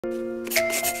Hi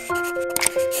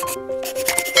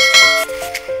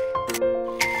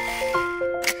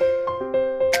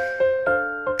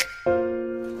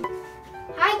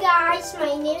guys,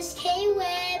 my name is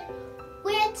K-Web.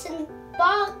 Let's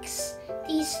unbox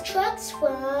these trucks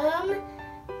from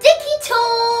Dickie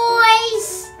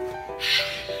Toys.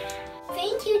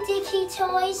 Thank you, Dickie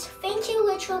Toys. Thank you,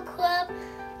 Richwell Club.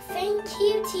 Thank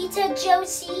you, Tita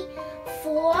Josie,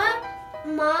 for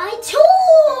my toys.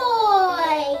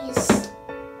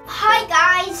 Hi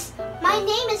guys, my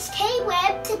name is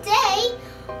K-Web. Today,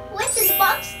 let's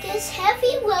unbox this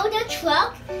heavy loader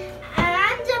truck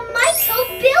and a micro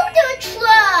builder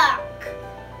truck.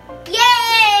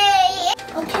 Yay!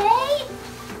 Okay.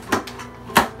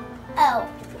 Oh,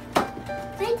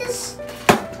 I just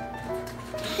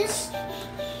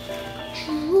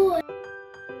drawer.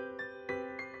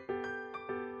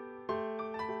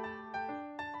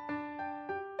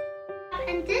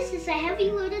 And this is a heavy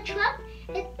loader truck.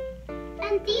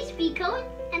 And these vehicles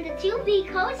and the two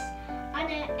vehicles are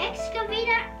the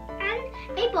excavator and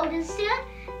a bulldozer,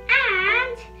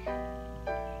 and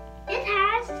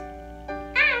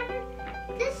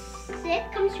this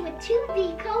set comes with two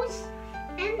vehicles,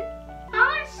 and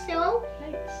also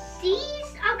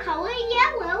these are color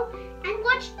yellow. And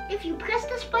watch, if you press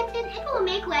this button, it will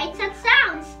make lights and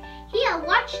sounds. Here,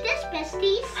 watch this,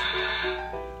 besties.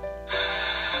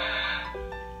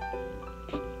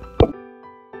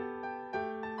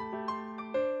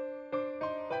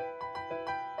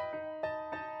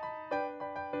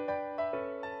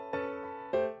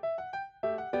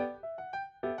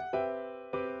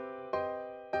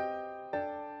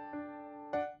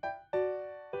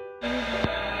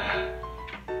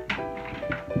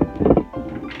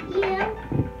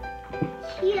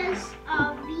 Here's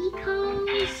our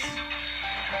vehicles.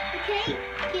 Okay,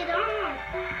 get on.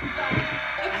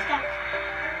 It's stuck.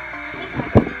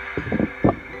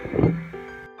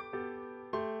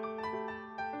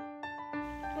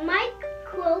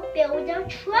 Micro builder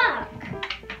truck.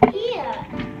 Here,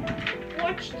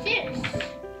 watch this.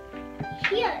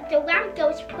 Here, the ramp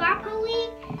goes properly,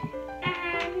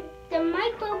 and the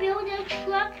micro builder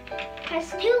truck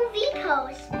has two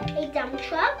vehicles, a dump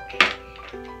truck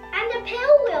and a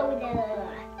pill loader.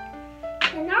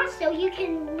 And also you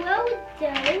can load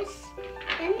those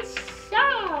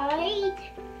inside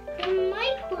the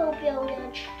micro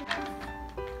builder truck.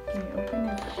 Can you open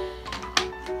it?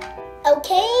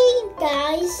 Okay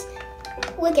guys,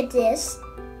 look at this.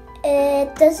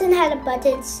 It doesn't have a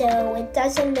button, so it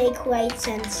doesn't make lights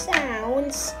and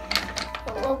sounds.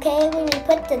 Okay, when you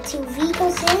put the two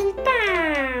vehicles in,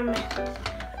 bam!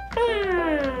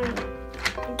 Bam!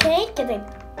 Okay, give it.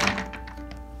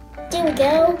 There we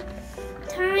go.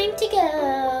 Time to go.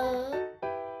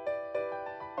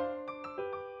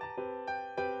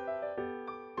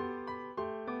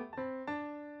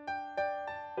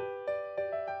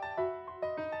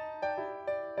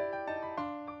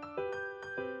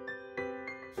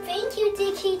 Thank you,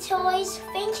 Dickie Toys.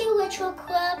 Thank you, Richwell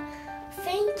Club.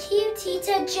 Thank you,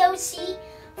 Tita Josie,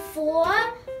 for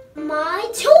my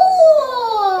toys.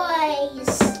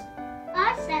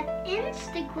 Us at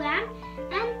Instagram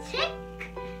and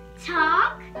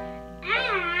TikTok,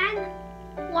 and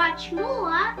watch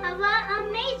more of our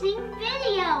amazing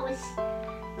videos.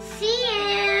 See you.